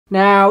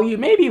Now, you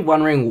may be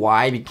wondering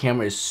why the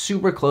camera is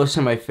super close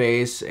to my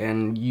face,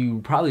 and you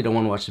probably don't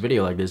want to watch the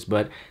video like this,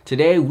 but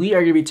today we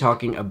are going to be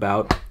talking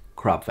about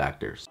crop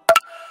factors.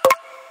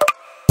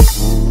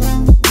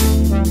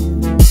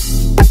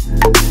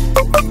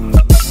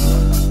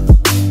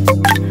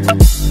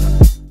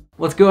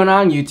 What's going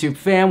on, YouTube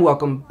fam?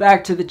 Welcome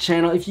back to the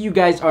channel. If you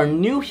guys are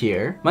new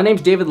here, my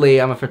name's David Lee.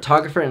 I'm a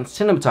photographer and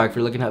cinematographer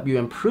looking to help you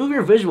improve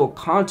your visual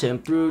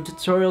content through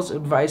tutorials,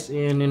 advice,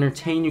 and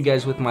entertain you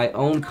guys with my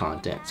own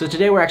content. So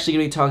today we're actually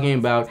going to be talking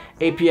about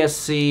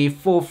APS-C,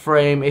 full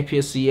frame,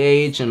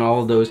 APS-C-H, and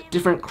all of those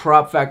different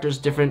crop factors,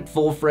 different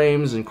full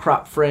frames and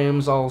crop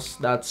frames, all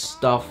that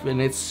stuff.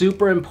 And it's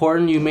super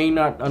important. You may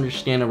not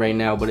understand it right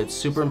now, but it's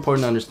super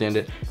important to understand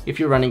it if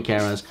you're running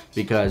cameras,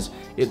 because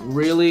it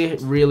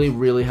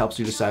really helps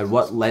you decide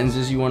what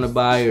lenses you want to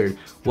buy, or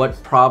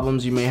what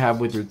problems you may have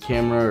with your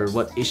camera, or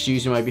what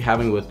issues you might be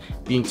having with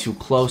being too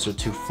close or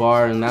too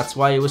far. And that's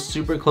why it was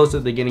super close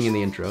at the beginning in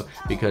the intro,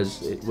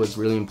 because it was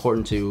really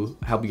important to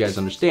help you guys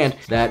understand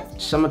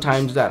that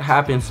sometimes that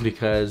happens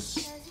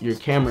because your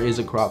camera is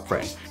a crop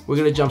frame. We're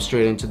gonna jump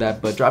straight into that,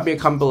 but drop me a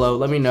comment below.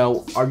 Let me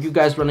know, are you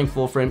guys running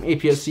full frame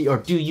APS-C, or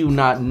do you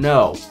not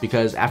know?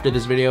 Because after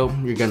this video,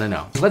 you're gonna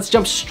know. Let's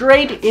jump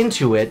straight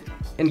into it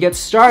and get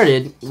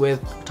started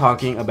with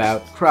talking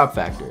about crop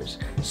factors.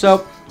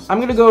 So I'm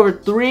gonna go over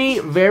 3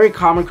 very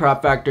common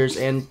crop factors,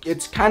 and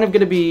it's kind of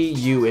gonna be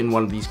you in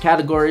one of these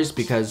categories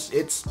because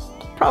it's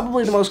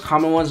probably the most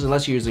common ones,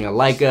 unless you're using a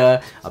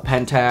Leica, a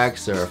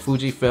Pentax, or a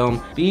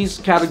Fujifilm. These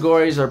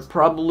categories are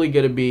probably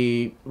going to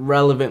be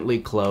relevantly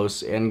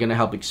close and going to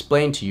help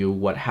explain to you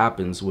what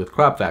happens with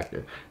crop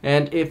factor.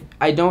 And if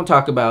I don't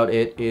talk about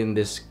it in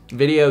this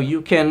video,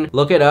 you can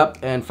look it up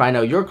and find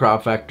out your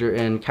crop factor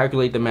and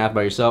calculate the math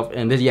by yourself.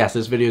 And yes,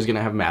 this video is going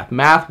to have math.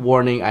 Math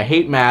warning, I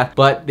hate math,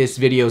 but this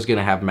video is going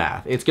to have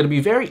math. It's going to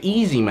be very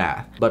easy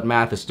math, but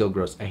math is still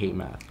gross. I hate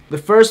math. The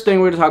first thing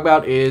we're going to talk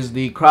about is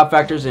the crop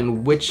factors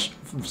and which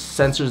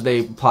sensors they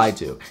apply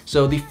to.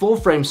 So the full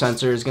frame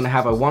sensor is going to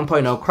have a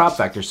 1.0 crop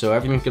factor, so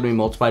everything's going to be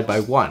multiplied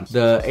by 1.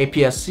 The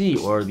APS-C,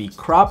 or the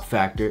crop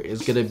factor,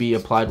 is going to be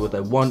applied with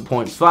a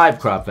 1.5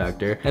 crop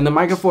factor. And the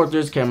Micro Four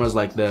Thirds cameras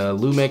like the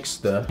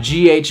Lumix, the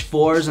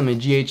GH4s, and the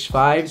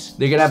GH5s,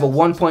 they're going to have a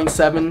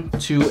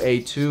 1.7 to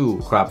a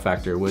 2 crop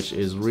factor, which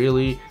is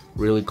really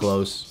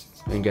close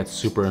and gets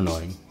super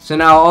annoying. So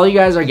now all you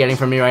guys are getting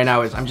from me right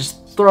now is I'm just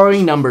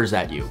throwing numbers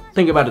at you.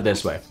 Think about it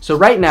this way. So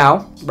right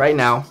now,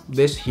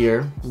 this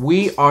here,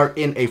 we are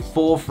in a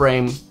full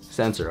frame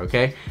sensor,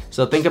 okay?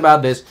 So think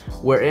about this.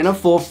 We're in a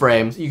full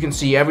frame. You can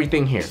see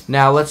everything here.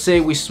 Now let's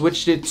say we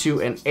switched it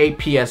to an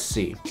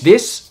APS-C.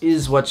 This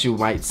is what you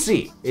might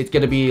see. It's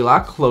gonna be a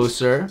lot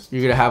closer.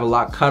 You're gonna have a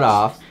lot cut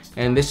off.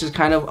 And this is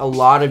kind of a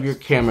lot of your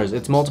cameras.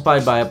 It's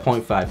multiplied by a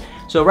 0.5.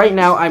 So right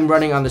now I'm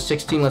running on the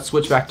 16. Let's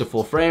switch back to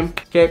full frame.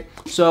 Okay,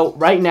 so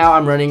right now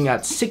I'm running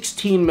at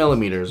 16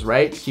 millimeters,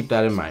 right? Keep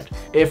that in mind.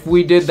 If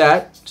we did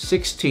that,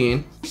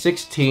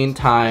 16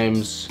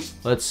 times,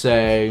 let's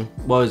say,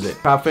 what was it?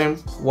 Crop frame,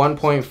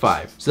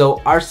 1.5. So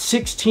our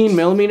 16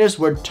 millimeters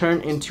would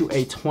turn into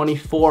a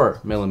 24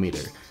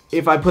 millimeter.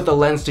 If I put the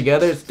lens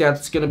together,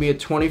 that's going to be a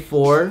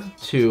 24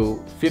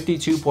 to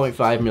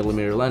 52.5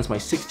 millimeter lens. My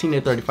 16 to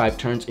 35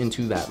 turns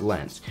into that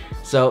lens.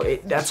 So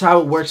that's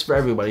how it works for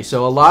everybody.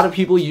 So a lot of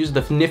people use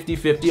the nifty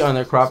 50 on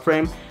their crop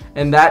frame,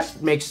 and that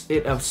makes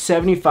it a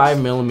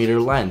 75 millimeter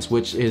lens,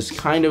 which is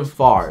kind of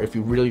far. If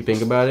you really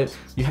think about it,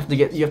 you have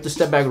to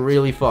step back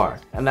really far.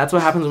 And that's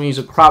what happens when you use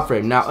a crop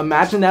frame. Now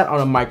imagine that on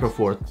a Micro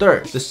Four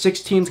Thirds. The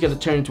 16 is going to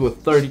turn into a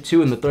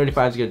 32 and the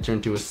 35 is going to turn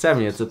into a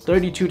 70. It's a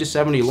 32 to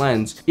 70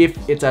 lens if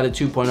it's at a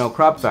 2.0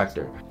 crop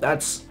factor.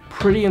 That's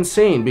pretty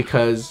insane,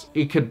 because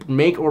it could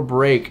make or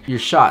break your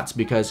shots.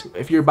 Because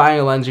if you're buying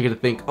a lens, you're gonna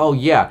think, oh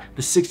yeah,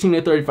 the 16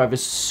 to 35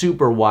 is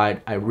super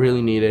wide, I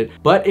really need it.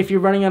 But if you're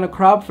running on a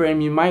crop frame,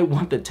 you might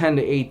want the 10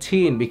 to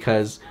 18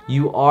 because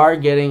you are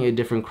getting a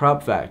different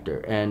crop factor,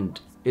 and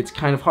it's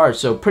kind of hard.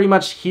 So pretty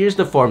much here's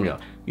the formula.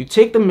 You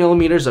take the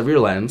millimeters of your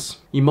lens,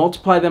 you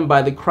multiply them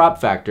by the crop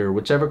factor,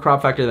 whichever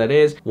crop factor that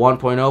is,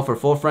 1.0 for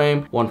full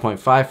frame, 1.5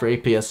 for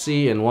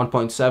APS-C, and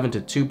 1.7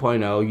 to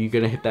 2.0. You're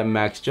gonna hit that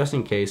max just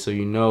in case, so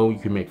you know you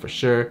can make for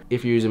sure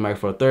if you're using Micro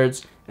Four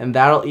Thirds, and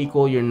that'll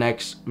equal your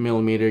next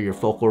millimeter, your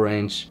focal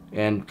range,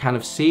 and kind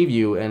of save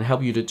you and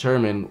help you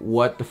determine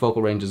what the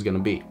focal range is gonna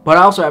be. But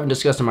I also haven't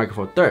discussed the Micro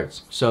Four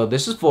Thirds. So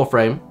this is full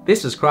frame,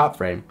 this is crop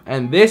frame,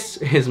 and this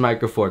is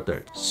Micro Four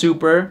Thirds.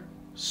 Super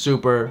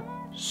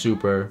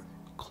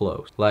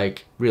close,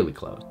 like really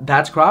close.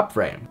 That's crop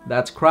frame.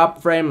 That's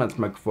crop frame. That's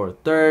Micro Four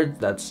Thirds.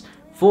 That's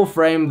full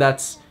frame.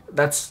 That's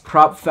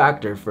crop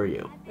factor for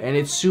you. And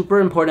it's super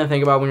important to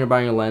think about when you're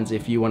buying a lens,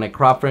 if you want a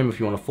crop frame, if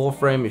you want a full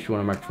frame, if you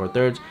want a Micro Four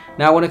Thirds.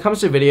 Now when it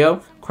comes to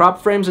video,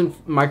 crop frames and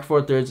Micro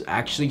Four Thirds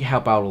actually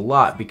help out a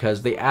lot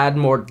because they add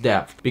more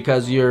depth,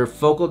 because your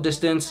focal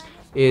distance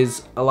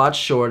is a lot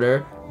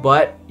shorter,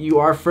 but you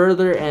are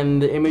further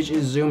and the image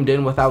is zoomed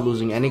in without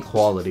losing any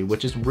quality,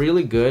 which is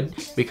really good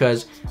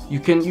because you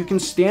can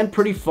stand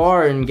pretty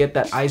far and get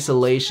that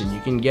isolation.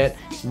 You can get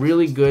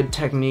really good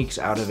techniques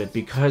out of it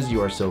because you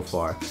are so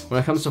far.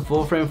 When it comes to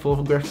full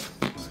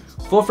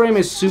frame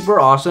is super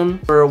awesome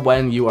for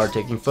when you are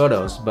taking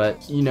photos,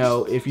 but you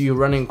know, if you're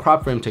running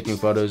crop frame taking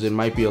photos, it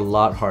might be a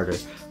lot harder.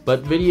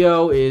 But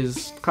video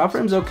is, crop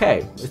frame's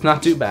okay. It's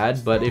not too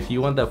bad, but if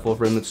you want that full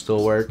frame, it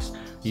still works.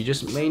 You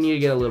just may need to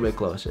get a little bit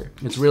closer.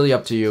 It's really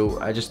up to you.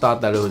 I just thought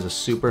that it was a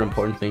super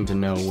important thing to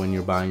know when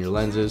you're buying your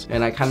lenses,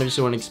 and I kind of just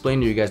want to explain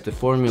to you guys the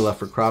formula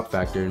for crop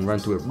factor and run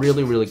through it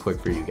really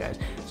quick for you guys.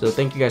 So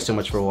thank you guys so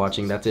much for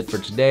watching. That's it for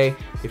today.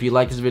 If you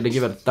like this video,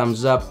 give it a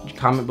thumbs up,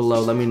 comment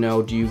below, let me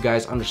know, do you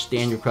guys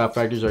understand your crop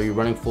factors? Are you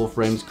running full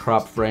frames,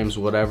 crop frames,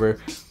 whatever?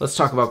 Let's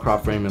talk about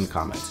crop frame in the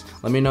comments.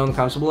 Let me know in the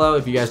comments below.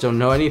 If you guys don't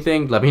know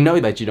anything, let me know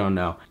that you don't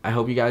know. I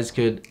hope you guys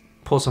could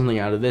pull something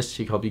out of this.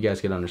 I hope you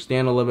guys could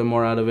understand a little bit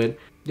more out of it.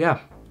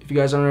 Yeah, if you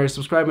guys aren't already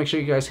subscribed, make sure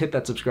you guys hit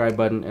that subscribe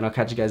button, and I'll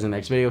catch you guys in the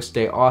next video.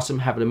 Stay awesome,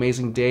 have an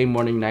amazing day,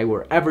 morning, night,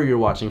 wherever you're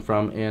watching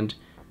from, and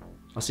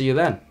I'll see you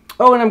then.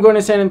 Oh, and I'm going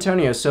to San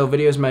Antonio, so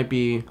videos might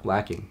be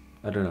lacking.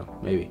 I don't know,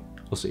 maybe.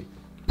 We'll see.